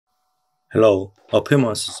Hello, a few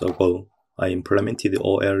months ago, I implemented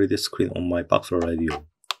OLED screen on my Boxer radio.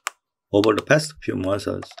 Over the past few months,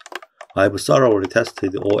 I've thoroughly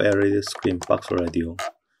tested OLED screen Boxer radio,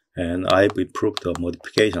 and I've improved the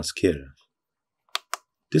modification skills.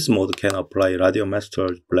 This mode can apply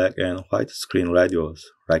Radiomaster black and white screen radios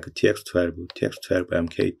like TX12,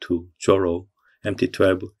 TX12MK2, Joro,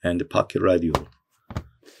 MT12, and Pocket radio.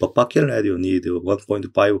 But Pocket radio needs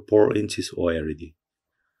 1.54 inches OLED.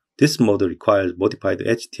 This mode requires modified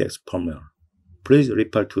HTX firmware. Please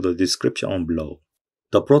refer to the description below.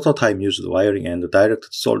 The prototype used wiring and direct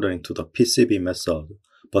soldering to the PCB method,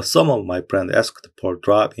 but some of my friends asked for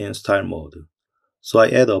drop-in style mode, so I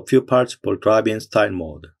add a few parts for drop-in style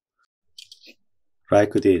mode.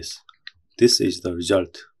 Like this. This is the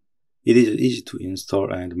result. It is easy to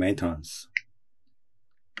install and maintenance.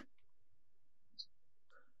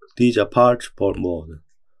 These are parts for mode.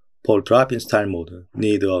 For drop-in style mode,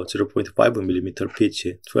 need a 0.5mm pitch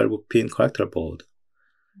 12-pin connector board.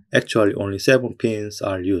 Actually, only 7 pins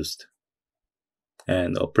are used.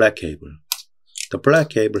 And a black cable. The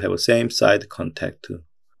black cable have the same side contact,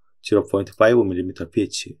 0.5mm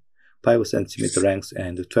pitch, 5cm length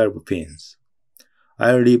and 12 pins.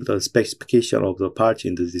 I'll leave the specification of the parts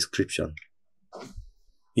in the description.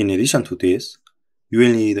 In addition to this, you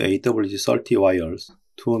will need AWG30 wires,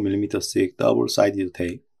 2mm thick double-sided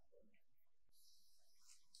tape,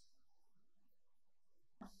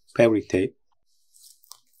 fabric tape,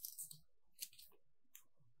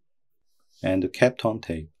 and Kapton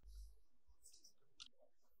tape.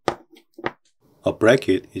 A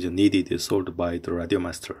bracket is needed sold by the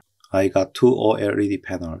Radiomaster. I got two OLED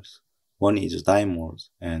panels. One is diamond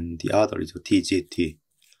and the other is TGT.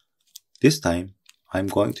 This time, I'm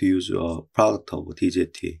going to use a product of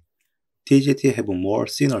TGT. TGT have a more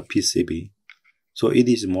thinner PCB, so it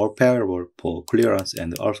is more favorable for clearance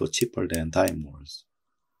and also cheaper than diamonds.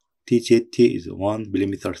 TGT is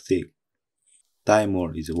 1mm thick.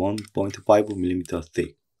 Diamond is 1.5mm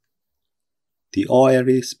thick. The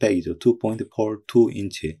OLED spec is 2.42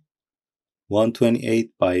 inch,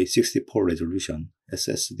 128 by 64 resolution,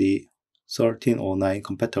 SSD 1309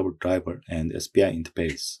 compatible driver and SPI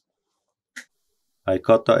interface. I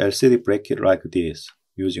cut the LCD bracket like this,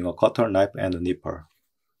 using a cutter knife and a nipper.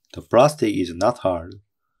 The plastic is not hard,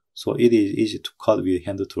 so it is easy to cut with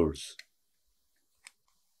hand tools.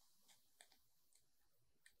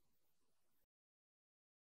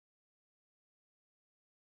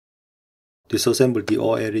 Disassemble the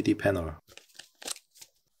OLED panel.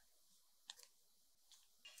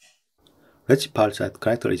 Latch part at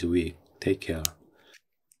connector is weak. Take care.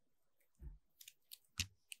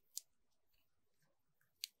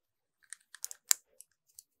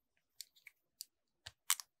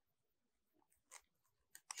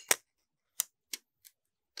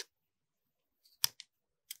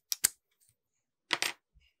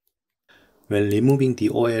 When removing the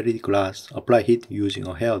OLED glass, apply heat using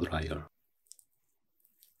a hair dryer.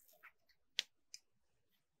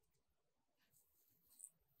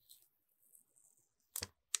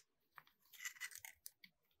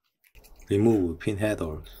 Remove pin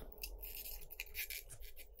headers.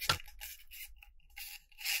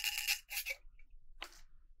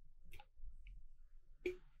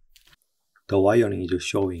 The wiring is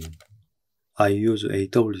showing. I use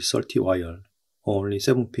AWG30 wire. Only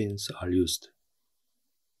 7 pins are used.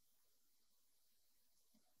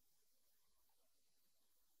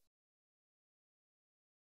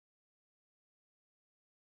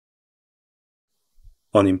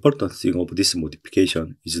 An important thing of this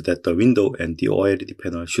modification is that the window and the OLED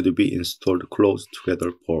panel should be installed close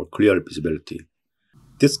together for clear visibility.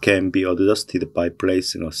 This can be adjusted by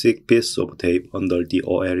placing a thick piece of tape under the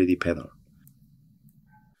OLED panel.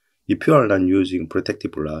 If you are not using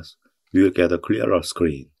protective glass, you will get a clearer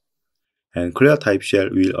screen. And clear type shell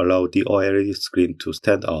will allow the OLED screen to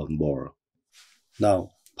stand out more. Now,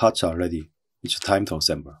 parts are ready. It's time to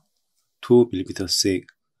assemble. 2mm thick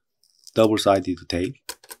double-sided tape.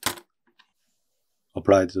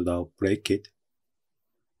 Apply the bracket.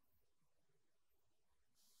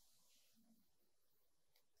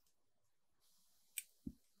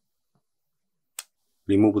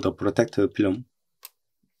 Remove the protective film.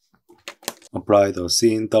 Apply the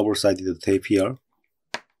thin double-sided tape here.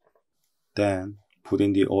 Then put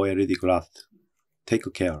in the OLED glass.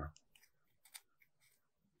 Take care.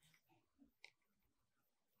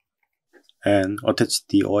 And attach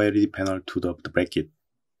the OLED panel to the bracket.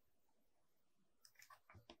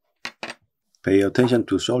 Pay attention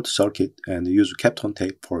to short circuit and use Kapton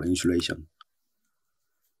tape for insulation.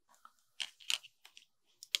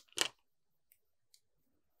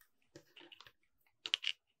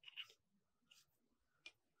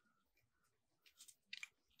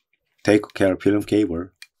 Take care film cable.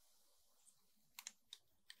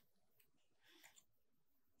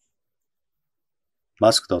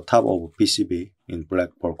 Mask the top of PCB in black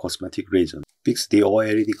for cosmetic reasons. Fix the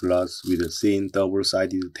OLED glass with thin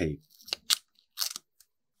double-sided tape.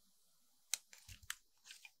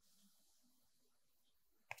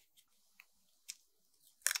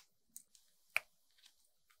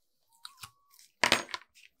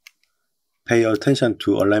 Pay attention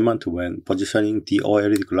to alignment when positioning the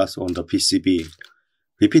OLED glass on the PCB.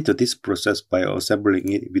 Repeat this process by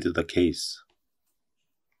assembling it with the case.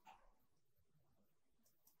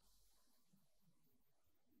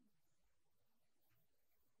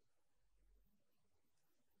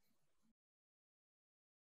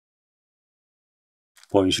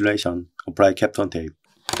 For insulation, apply Kapton tape.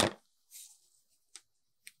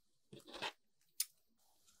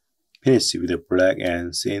 Finish with black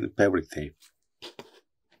and thin fabric tape.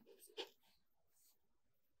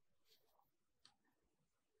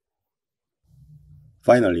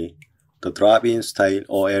 Finally, the drop-in style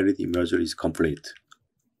OLED module is complete.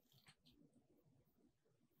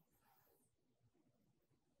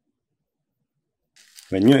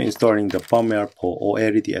 When you're installing the firmware for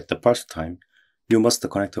OLED at the first time, you must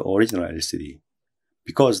connect the original LCD,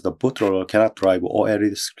 because the bootloader cannot drive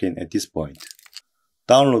OLED screen at this point.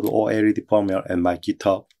 Download OLED firmware at my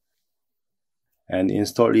GitHub and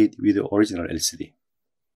install it with the original LCD.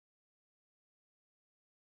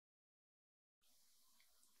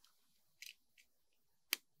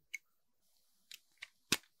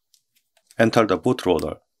 Enter the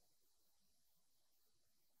bootloader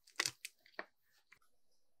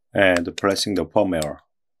and pressing the firmware.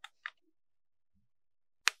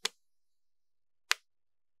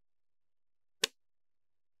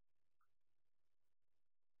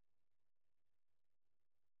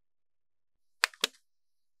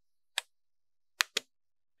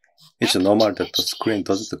 It's normal that the screen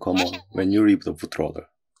doesn't come on when you leave the bootloader.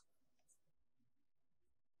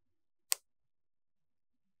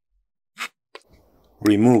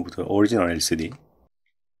 Remove the original LCD.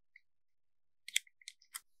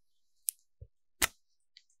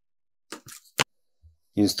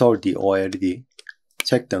 Install the OLED.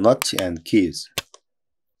 Check the nuts and keys.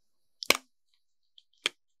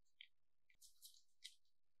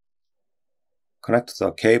 Connect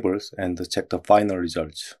the cables and check the final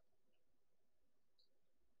results.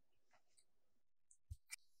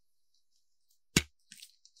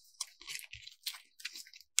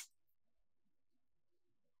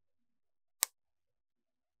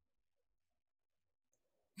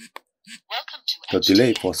 The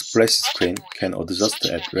delay for splash screen can adjust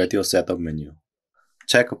at radio setup menu.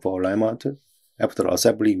 Check for alignment after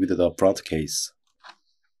assembling with the front case.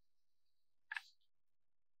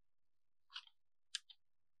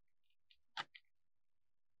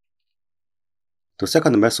 The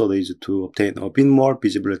second method is to obtain a bit more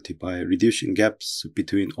visibility by reducing gaps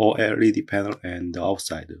between OLED panel and the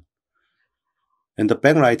outside. And the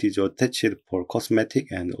backlight is attached for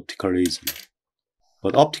cosmetic and optical reasons.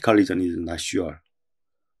 But optical reason is not sure.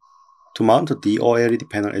 To mount the OLED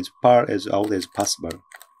panel as far out as possible,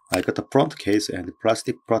 I got a front case and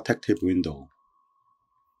plastic protective window.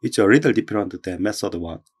 It's a little different than method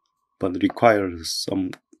 1, but requires some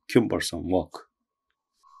cumbersome work.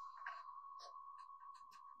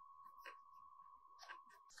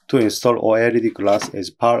 To install OLED glass as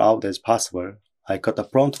far out as possible, I cut a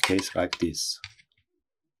front case like this.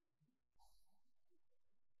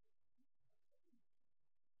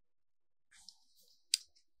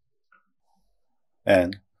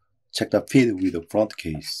 And check the fit with the front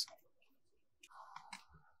case.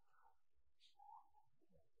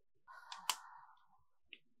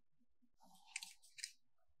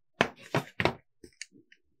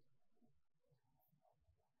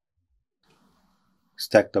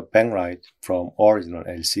 Stack the backlight from original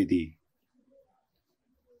LCD.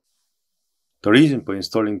 The reason for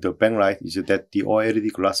installing the backlight is that the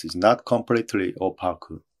OLED glass is not completely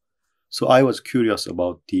opaque, so I was curious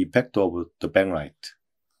about the effect of the backlight.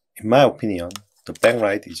 In my opinion, the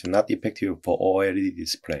backlight is not effective for OLED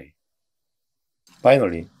display.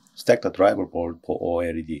 Finally, stack the driver board for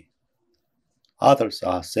OLED. Others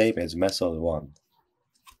are same as method 1.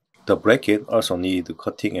 The bracket also need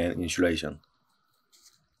cutting and insulation.